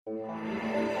Hello,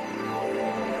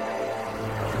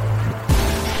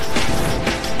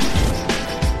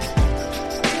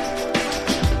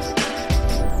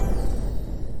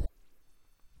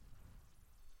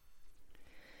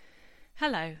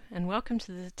 and welcome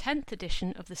to the 10th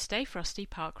edition of the Stay Frosty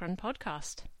Parkrun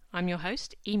podcast. I'm your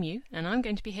host, Emu, and I'm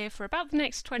going to be here for about the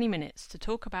next 20 minutes to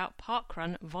talk about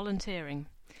parkrun volunteering.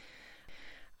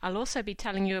 I'll also be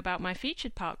telling you about my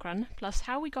featured parkrun, plus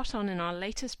how we got on in our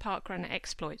latest parkrun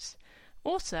exploits.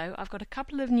 Also, I've got a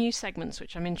couple of new segments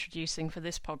which I'm introducing for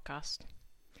this podcast.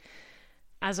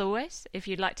 As always, if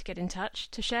you'd like to get in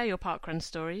touch to share your parkrun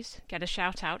stories, get a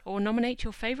shout out, or nominate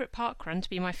your favourite parkrun to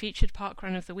be my featured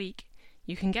parkrun of the week,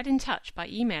 you can get in touch by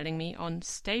emailing me on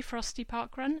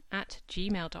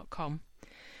stayfrostyparkrun@gmail.com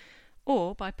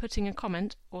or by putting a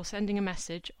comment or sending a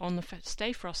message on the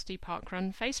Stay Frosty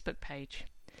Parkrun Facebook page.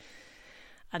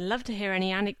 I'd love to hear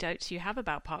any anecdotes you have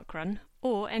about parkrun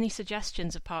or any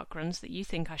suggestions of parkruns that you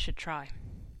think I should try.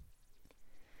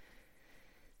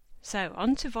 So,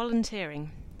 on to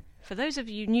volunteering. For those of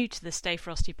you new to the Stay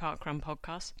Frosty Parkrun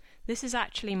podcast, this is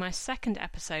actually my second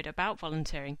episode about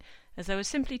volunteering, as there was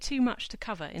simply too much to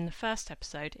cover in the first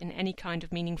episode in any kind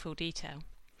of meaningful detail.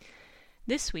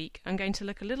 This week I'm going to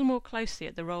look a little more closely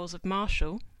at the roles of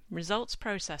marshal, results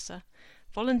processor,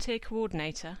 volunteer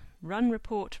coordinator, run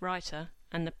report writer,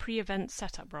 and the pre-event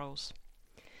setup roles.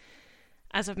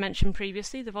 As I've mentioned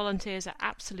previously, the volunteers are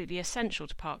absolutely essential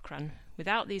to parkrun.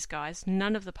 Without these guys,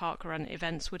 none of the parkrun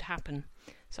events would happen.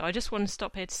 So I just want to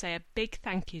stop here to say a big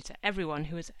thank you to everyone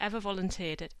who has ever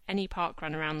volunteered at any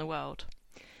parkrun around the world.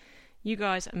 You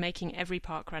guys are making every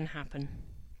parkrun happen.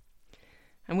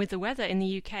 And with the weather in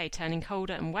the UK turning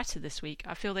colder and wetter this week,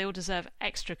 I feel they all deserve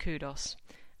extra kudos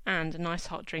and a nice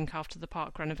hot drink after the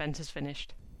parkrun event is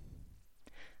finished.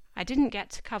 I didn't get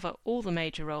to cover all the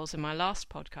major roles in my last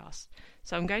podcast,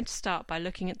 so I'm going to start by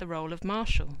looking at the role of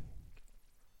marshal.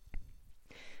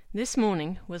 This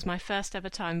morning was my first ever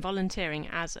time volunteering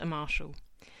as a marshal.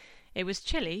 It was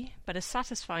chilly, but a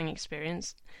satisfying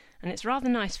experience, and it's rather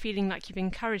nice feeling like you've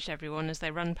encouraged everyone as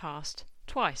they run past,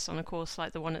 twice on a course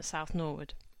like the one at South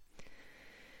Norwood.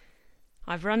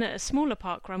 I've run at a smaller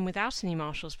parkrun without any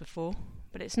marshals before,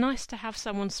 but it's nice to have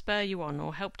someone spur you on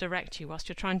or help direct you whilst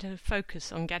you're trying to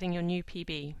focus on getting your new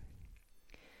PB.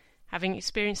 Having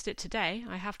experienced it today,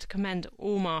 I have to commend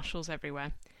all marshals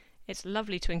everywhere. It's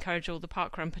lovely to encourage all the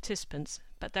parkrun participants,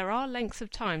 but there are lengths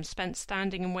of time spent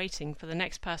standing and waiting for the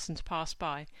next person to pass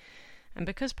by, and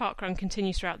because parkrun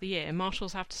continues throughout the year,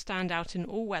 marshals have to stand out in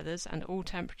all weathers and all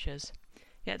temperatures.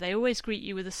 Yet they always greet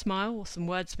you with a smile or some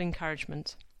words of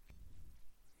encouragement.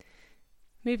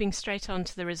 Moving straight on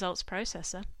to the results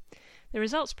processor. The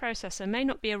results processor may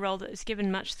not be a role that is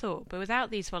given much thought, but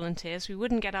without these volunteers we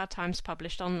wouldn't get our times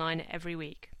published online every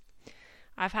week.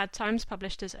 I've had times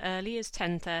published as early as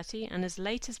 10:30 and as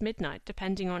late as midnight,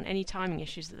 depending on any timing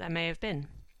issues that there may have been.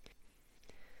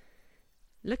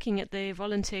 Looking at the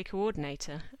volunteer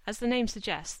coordinator, as the name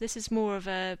suggests, this is more of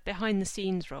a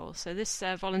behind-the-scenes role, so this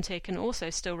volunteer can also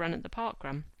still run at the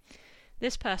parkrun.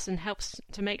 This person helps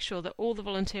to make sure that all the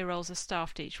volunteer roles are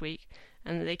staffed each week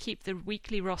and that they keep the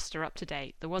weekly roster up to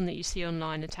date, the one that you see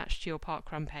online attached to your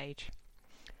parkrun page.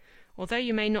 Although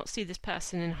you may not see this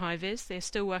person in high vis, they are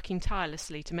still working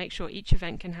tirelessly to make sure each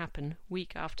event can happen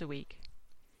week after week.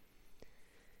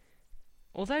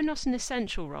 Although not an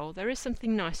essential role, there is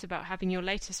something nice about having your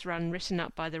latest run written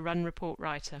up by the run report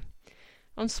writer.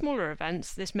 On smaller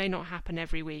events, this may not happen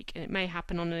every week, and it may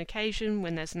happen on an occasion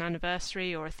when there's an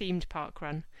anniversary or a themed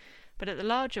parkrun. But at the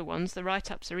larger ones, the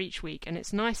write-ups are each week, and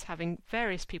it's nice having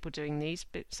various people doing these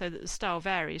so that the style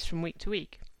varies from week to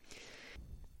week.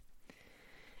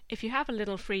 If you have a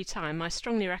little free time, I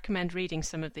strongly recommend reading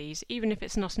some of these, even if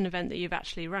it's not an event that you've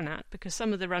actually run at, because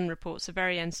some of the run reports are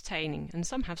very entertaining, and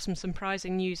some have some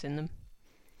surprising news in them.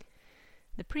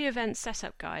 The pre-event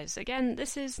setup guys, again,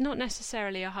 this is not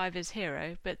necessarily a high-vis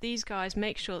hero, but these guys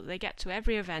make sure that they get to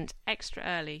every event extra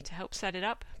early to help set it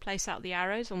up, place out the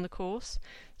arrows on the course,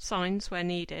 signs where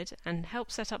needed, and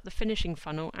help set up the finishing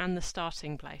funnel and the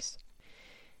starting place.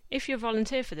 If you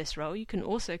volunteer for this role, you can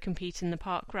also compete in the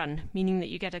park run, meaning that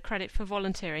you get a credit for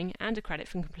volunteering and a credit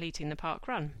for completing the park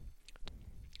run.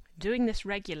 Doing this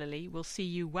regularly will see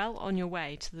you well on your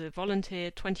way to the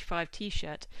Volunteer 25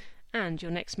 t-shirt and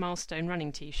your next milestone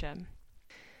running t-shirt.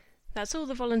 That's all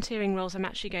the volunteering roles I'm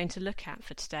actually going to look at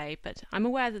for today, but I'm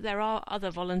aware that there are other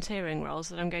volunteering roles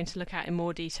that I'm going to look at in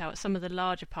more detail at some of the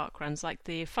larger park runs, like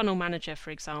the funnel manager,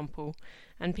 for example,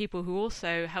 and people who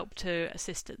also help to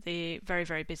assist at the very,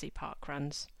 very busy park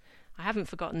runs. I haven't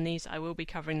forgotten these, I will be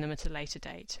covering them at a later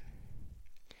date.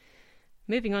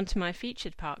 Moving on to my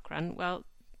featured park run, well,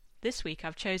 This week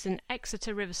I've chosen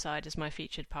Exeter Riverside as my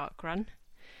featured park run.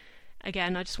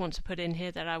 Again, I just want to put in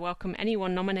here that I welcome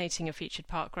anyone nominating a featured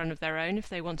park run of their own if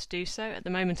they want to do so. At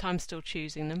the moment I'm still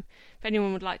choosing them. If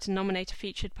anyone would like to nominate a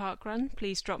featured park run,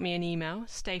 please drop me an email,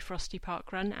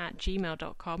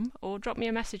 stayfrostyparkrun@gmail.com, or drop me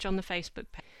a message on the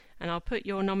Facebook page, and I'll put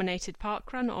your nominated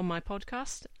park run on my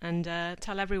podcast and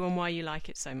tell everyone why you like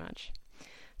it so much.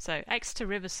 So Exeter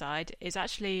Riverside is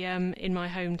actually in my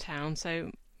hometown, so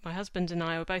my husband and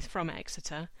I are both from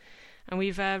Exeter. And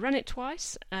we've run it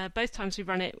twice. Both times we've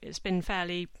run it, it's been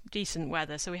fairly decent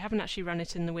weather, so we haven't actually run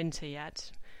it in the winter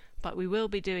yet. But we will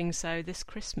be doing so this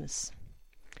Christmas.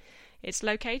 It's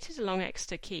located along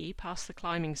Exeter Quay, past the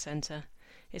climbing centre.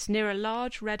 It's near a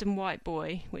large red and white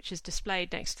buoy, which is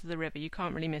displayed next to the river. You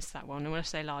can't really miss that one. And when I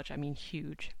say large, I mean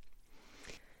huge.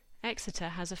 Exeter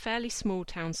has a fairly small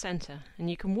town centre, and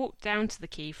you can walk down to the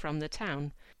quay from the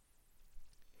town.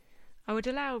 I would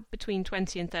allow between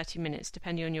 20 and 30 minutes,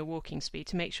 depending on your walking speed,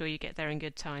 to make sure you get there in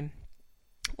good time.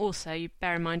 Also, you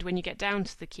bear in mind when you get down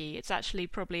to the quay, it's actually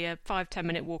probably a 5-10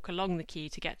 minute walk along the quay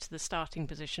to get to the starting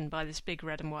position by this big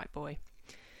red and white buoy.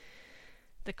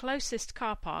 The closest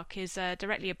car park is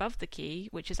directly above the quay,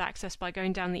 which is accessed by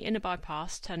going down the inner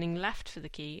bypass, turning left for the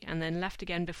quay, and then left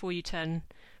again before you turn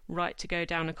right to go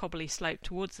down a cobbly slope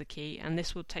towards the quay, and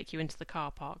this will take you into the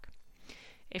car park.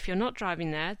 If you're not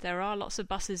driving there are lots of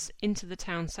buses into the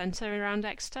town centre around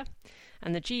Exeter,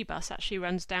 and the G-bus actually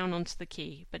runs down onto the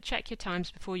quay, but check your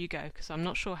times before you go, because I'm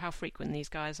not sure how frequent these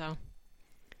guys are.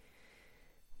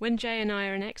 When Jay and I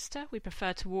are in Exeter, we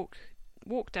prefer to walk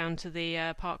down to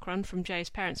the park run from Jay's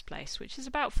parents' place, which is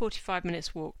about 45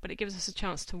 minutes walk, but it gives us a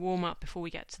chance to warm up before we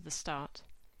get to the start.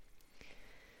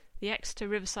 The Exeter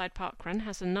Riverside Park Run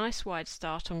has a nice wide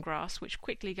start on grass, which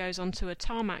quickly goes onto a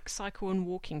tarmac cycle and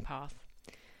walking path.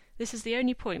 This is the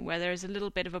only point where there is a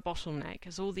little bit of a bottleneck,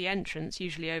 as all the entrants,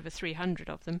 usually over 300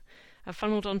 of them, are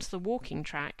funneled onto the walking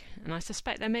track, and I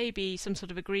suspect there may be some sort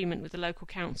of agreement with the local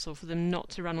council for them not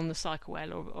to run on the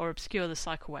cycleway or obscure the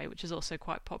cycleway, which is also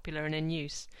quite popular and in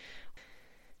use.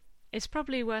 It's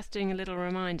probably worth doing a little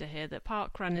reminder here that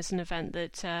Park Run is an event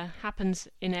that happens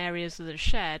in areas that are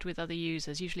shared with other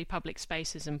users, usually public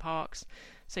spaces and parks.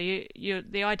 So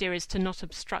the idea is to not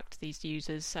obstruct these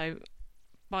users, so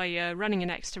by running an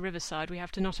Exeter Riverside, we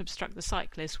have to not obstruct the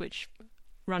cyclists which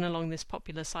run along this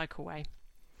popular cycleway.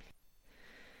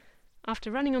 After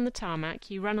running on the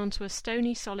tarmac, you run onto a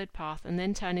stony solid path and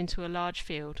then turn into a large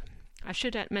field. I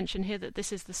should mention here that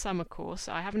this is the summer course.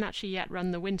 I haven't actually yet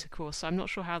run the winter course, so I'm not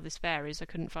sure how this varies. I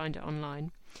couldn't find it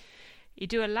online. You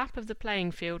do a lap of the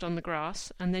playing field on the grass,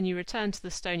 and then you return to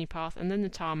the stony path and then the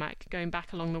tarmac, going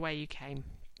back along the way you came.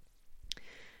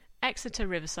 Exeter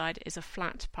Riverside is a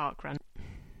flat park run.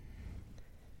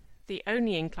 The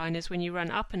only incline is when you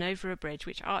run up and over a bridge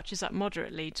which arches up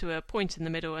moderately to a point in the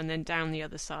middle and then down the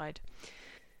other side.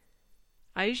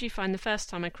 I usually find the first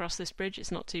time I cross this bridge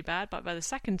it's not too bad, but by the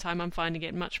second time I'm finding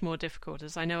it much more difficult,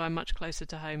 as I know I'm much closer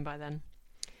to home by then.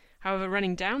 However,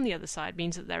 running down the other side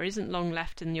means that there isn't long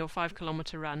left in your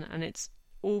 5-kilometre run, and it's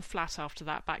all flat after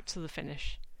that back to the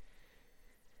finish.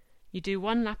 You do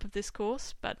one lap of this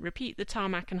course, but repeat the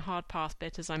tarmac and hard path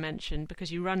bit as I mentioned,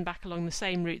 because you run back along the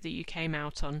same route that you came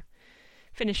out on,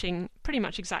 finishing pretty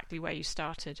much exactly where you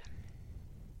started.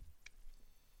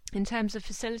 In terms of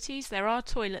facilities, there are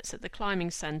toilets at the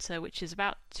climbing centre, which is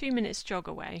about 2 minutes jog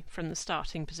away from the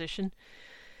starting position.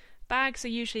 Bags are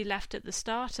usually left at the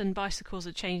start, and bicycles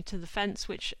are chained to the fence,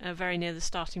 which are very near the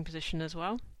starting position as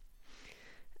well.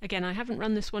 Again, I haven't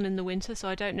run this one in the winter, so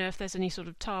I don't know if there's any sort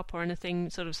of tarp or anything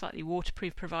sort of slightly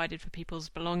waterproof provided for people's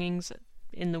belongings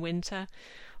in the winter,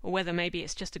 or whether maybe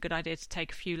it's just a good idea to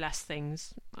take a few less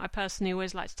things. I personally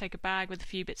always like to take a bag with a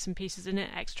few bits and pieces in it,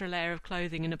 extra layer of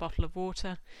clothing and a bottle of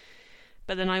water.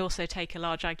 But then I also take a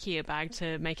large IKEA bag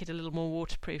to make it a little more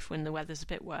waterproof when the weather's a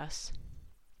bit worse.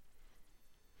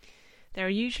 There are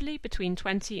usually between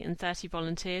 20 and 30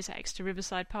 volunteers at Exeter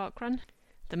Riverside Park Run.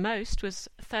 The most was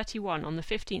 31 on the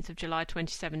 15th of July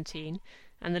 2017,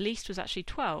 and the least was actually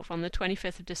 12 on the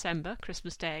 25th of December,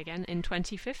 Christmas Day again, in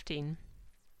 2015.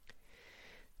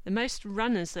 The most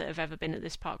runners that have ever been at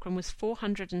this parkrun was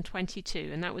 422,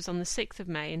 and that was on the 6th of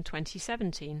May in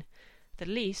 2017. The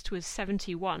least was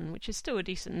 71, which is still a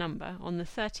decent number, on the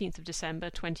 13th of December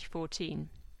 2014.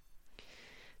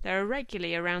 There are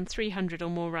regularly around 300 or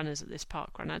more runners at this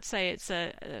parkrun. I'd say it's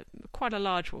quite a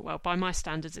large, well, by my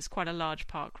standards, it's quite a large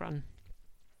parkrun.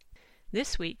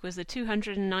 This week was the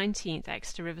 219th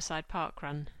Exeter Riverside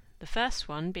Parkrun, the first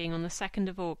one being on the 2nd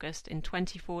of August in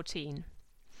 2014.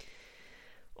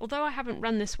 Although I haven't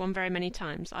run this one very many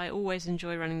times, I always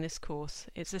enjoy running this course.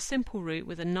 It's a simple route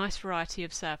with a nice variety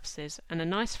of surfaces and a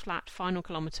nice flat final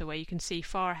kilometre where you can see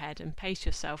far ahead and pace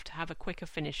yourself to have a quicker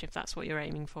finish if that's what you're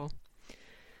aiming for.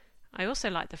 I also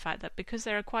like the fact that because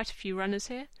there are quite a few runners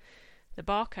here, the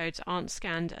barcodes aren't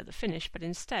scanned at the finish but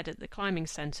instead at the climbing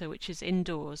centre, which is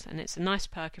indoors, and it's a nice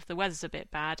perk if the weather's a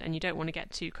bit bad and you don't want to get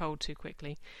too cold too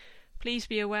quickly. Please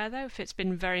be aware though, if it's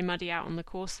been very muddy out on the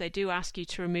course, they do ask you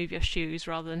to remove your shoes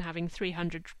rather than having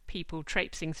 300 people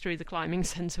traipsing through the climbing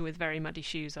centre with very muddy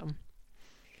shoes on.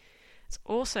 It's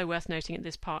also worth noting at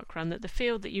this park run that the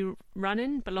field that you run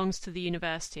in belongs to the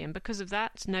university, and because of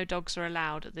that, no dogs are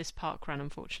allowed at this park run,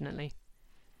 unfortunately.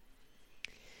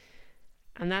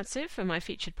 And that's it for my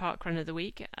featured park run of the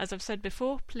week. As I've said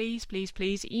before, please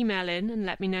email in and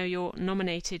let me know your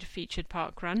nominated featured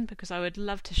park run, because I would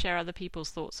love to share other people's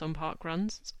thoughts on park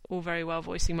runs. It's all very well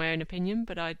voicing my own opinion,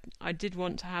 but I did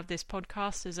want to have this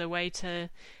podcast as a way to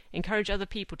encourage other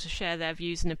people to share their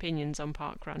views and opinions on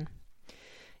park run.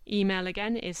 Email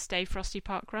again is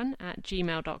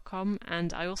stayfrostyparkrun@gmail.com,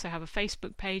 and I also have a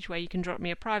Facebook page where you can drop me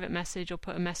a private message or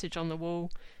put a message on the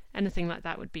wall. Anything like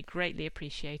that would be greatly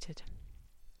appreciated.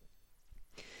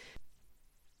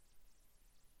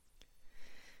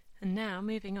 And now,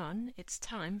 moving on, it's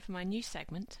time for my new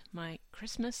segment, my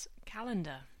Christmas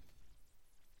calendar.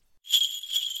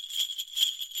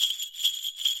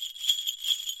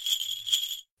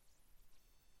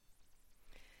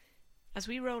 As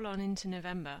we roll on into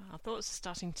November, our thoughts are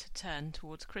starting to turn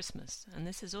towards Christmas, and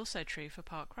this is also true for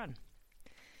Park Run.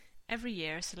 Every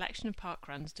year, a selection of park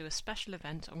runs do a special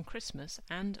event on Christmas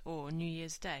and or New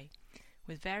Year's Day,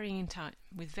 with varying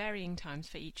times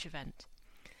for each event.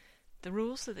 The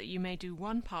rules are that you may do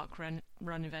one park run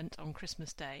event on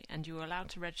Christmas Day, and you are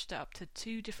allowed to register up to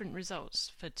 2 different results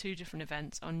for 2 different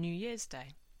events on New Year's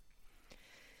Day.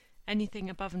 Anything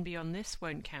above and beyond this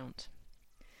won't count.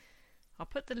 I'll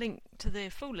put the link to the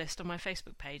full list on my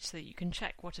Facebook page so that you can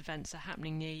check what events are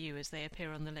happening near you as they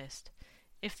appear on the list.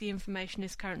 If the information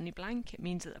is currently blank, it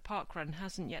means that the park run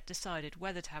hasn't yet decided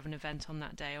whether to have an event on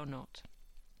that day or not.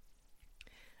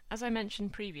 As I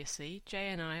mentioned previously, Jay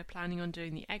and I are planning on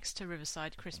doing the Exeter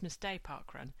Riverside Christmas Day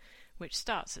Park Run, which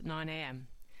starts at 9 a.m.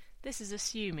 This is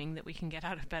assuming that we can get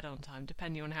out of bed on time,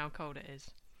 depending on how cold it is.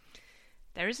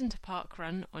 There isn't a park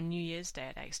run on New Year's Day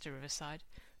at Exeter Riverside,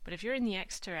 but if you're in the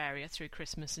Exeter area through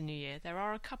Christmas and New Year, there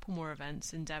are a couple more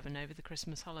events in Devon over the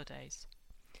Christmas holidays.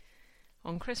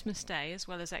 On Christmas Day, as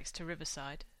well as Exeter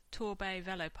Riverside, Torbay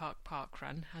Velo Park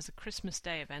Run has a Christmas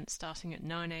Day event starting at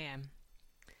 9 a.m.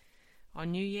 On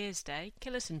New Year's Day,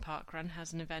 Killerton Park Run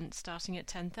has an event starting at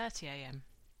 10:30 a.m.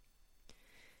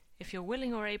 If you're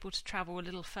willing or able to travel a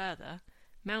little further,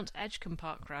 Mount Edgecombe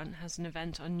Park Run has an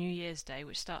event on New Year's Day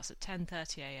which starts at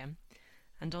 10:30 a.m.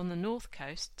 and on the north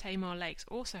coast, Tamar Lakes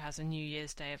also has a New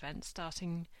Year's Day event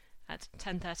starting at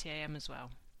 10:30 a.m. as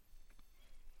well.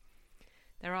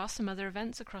 There are some other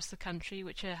events across the country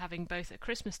which are having both a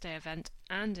Christmas Day event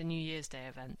and a New Year's Day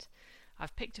event.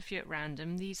 I've picked a few at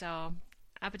random. These are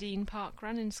Aberdeen Park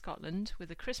Run in Scotland,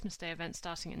 with a Christmas Day event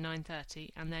starting at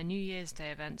 9:30 and their New Year's Day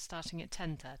event starting at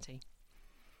 10:30.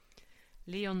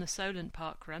 Leon the Solent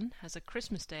Park Run has a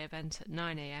Christmas Day event at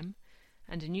 9 a.m.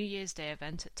 and a New Year's Day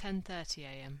event at 10:30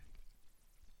 a.m.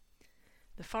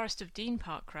 The Forest of Dean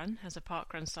Park Run has a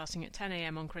park run starting at 10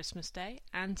 a.m. on Christmas Day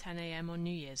and 10 a.m. on New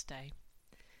Year's Day.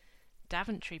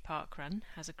 Daventry Park Run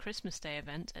has a Christmas Day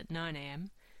event at 9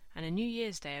 a.m. and a New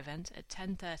Year's Day event at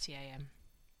 10:30 a.m.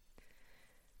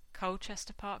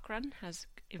 Colchester Park Run has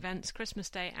events Christmas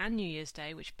Day and New Year's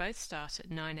Day which both start at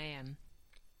 9 a.m.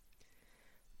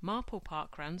 Marple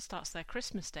Park Run starts their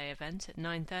Christmas Day event at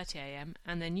 9:30 a.m.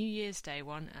 and their New Year's Day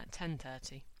one at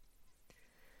 10:30.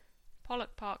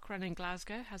 Pollock Park Run in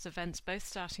Glasgow has events both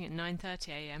starting at 9:30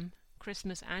 a.m,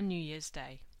 Christmas and New Year's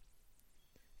Day.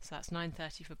 So that's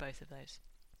 9:30 for both of those.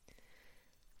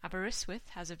 Aberystwyth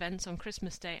has events on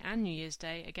Christmas Day and New Year's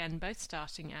Day, again both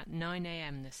starting at 9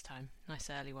 a.m. this time. Nice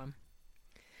early one.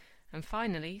 And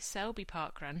finally, Selby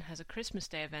Park Run has a Christmas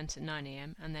Day event at 9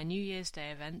 a.m. and their New Year's Day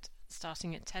event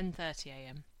starting at 10:30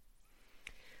 a.m.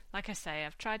 Like I say,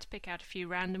 I've tried to pick out a few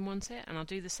random ones here, and I'll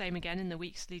do the same again in the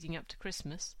weeks leading up to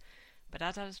Christmas. But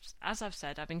as I've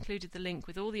said, I've included the link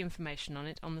with all the information on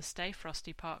it on the Stay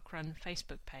Frosty Park Run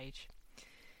Facebook page.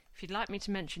 If you'd like me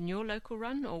to mention your local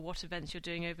run or what events you're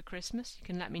doing over Christmas, you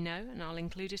can let me know and I'll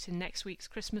include it in next week's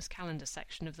Christmas calendar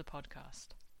section of the podcast.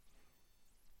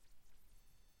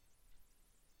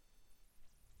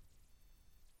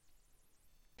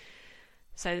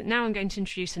 So now I'm going to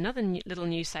introduce another little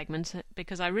new segment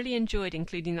because I really enjoyed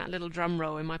including that little drum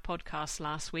roll in my podcast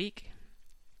last week.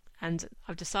 and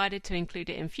I've decided to include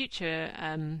it in future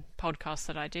podcasts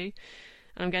that I do.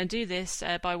 And I'm going to do this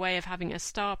by way of having a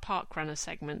Star Park Runner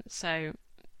segment. So,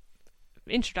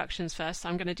 introductions first.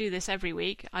 I'm going to do this every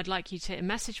week. I'd like you to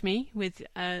message me with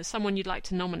someone you'd like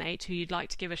to nominate, who you'd like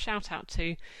to give a shout out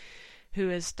to, who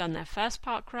has done their first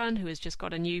park run, who has just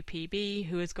got a new PB,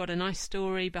 who has got a nice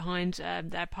story behind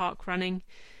their park running,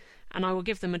 and I will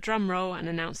give them a drum roll and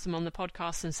announce them on the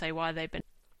podcast and say why they've been.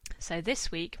 So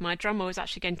this week my drum roll is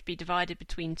actually going to be divided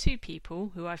between two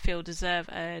people who I feel deserve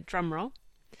a drum roll,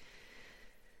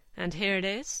 and here it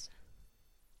is.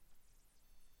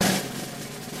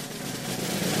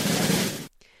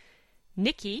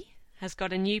 Nikki has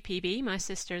got a new PB. My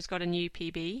sister has got a new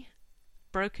PB.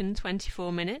 Broken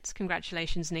 24 minutes.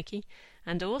 Congratulations, Nikki.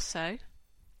 And also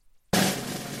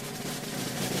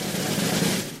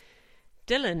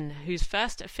Dylan, whose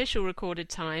first official recorded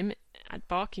time at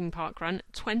Barking Park Run,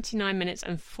 29 minutes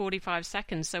and 45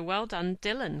 seconds. So well done,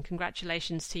 Dylan.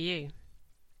 Congratulations to you.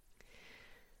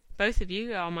 Both of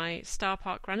you are my Star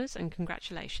Park Runners, and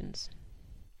congratulations.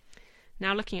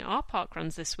 Now looking at our park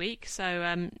runs this week,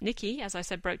 so Nikki, as I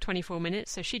said, broke 24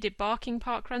 minutes, so she did Barking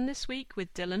Park Run this week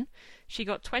with Dylan. She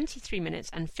got 23 minutes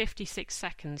and 56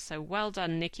 seconds, so well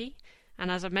done, Nikki.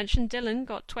 And as I mentioned, Dylan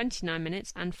got 29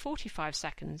 minutes and 45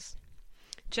 seconds.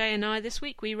 Jay and I this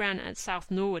week, we ran at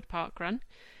South Norwood Park Run.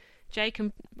 Jay,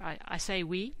 I say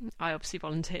we, I obviously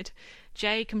volunteered.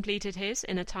 Jay completed his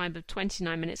in a time of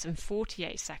 29 minutes and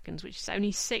 48 seconds, which is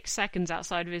only 6 seconds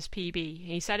outside of his PB.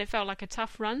 He said it felt like a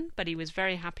tough run, but he was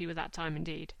very happy with that time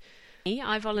indeed.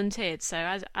 I volunteered,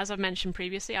 so as I've mentioned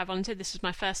previously, I volunteered. This was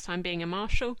my first time being a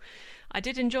marshal. I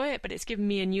did enjoy it, but it's given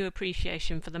me a new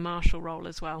appreciation for the marshal role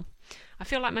as well. I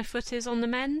feel like my foot is on the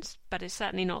mend, but it's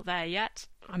certainly not there yet.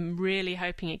 I'm really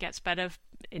hoping it gets better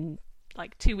in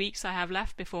like 2 weeks I have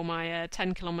left before my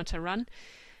 10-kilometre run,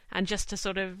 and just to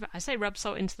sort of, I say rub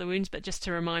salt into the wounds, but just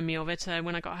to remind me of it,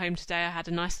 when I got home today I had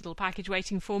a nice little package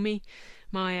waiting for me.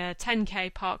 My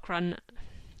 10k park run,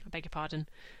 I beg your pardon,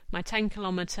 my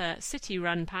 10-kilometre city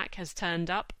run pack has turned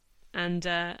up, and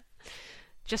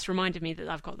just reminded me that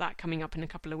I've got that coming up in a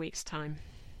couple of weeks' time.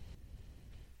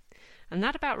 And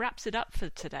that about wraps it up for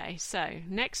today. So,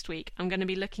 next week I'm going to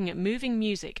be looking at moving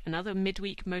music and other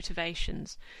midweek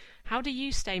motivations. How do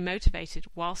you stay motivated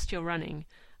whilst you're running?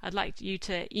 I'd like you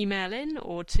to email in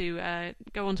or to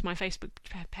go onto my Facebook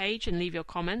page and leave your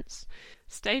comments.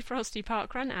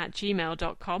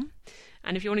 stayfrostyparkrun@gmail.com.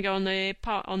 And if you want to go on the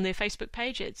Facebook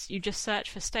page, you just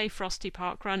search for Stay Frosty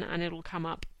Park Run and it'll come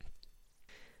up.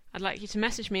 I'd like you to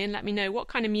message me and let me know what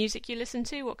kind of music you listen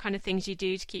to, what kind of things you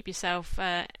do to keep yourself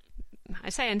I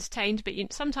say entertained, but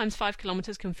sometimes 5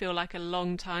 kilometres can feel like a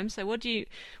long time. So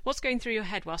what's going through your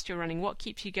head whilst you're running? What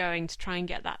keeps you going to try and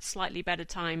get that slightly better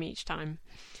time each time?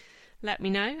 Let me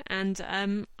know, and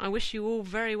I wish you all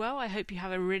very well. I hope you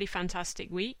have a really fantastic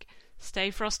week.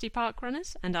 Stay frosty, park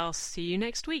runners, and I'll see you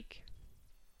next week.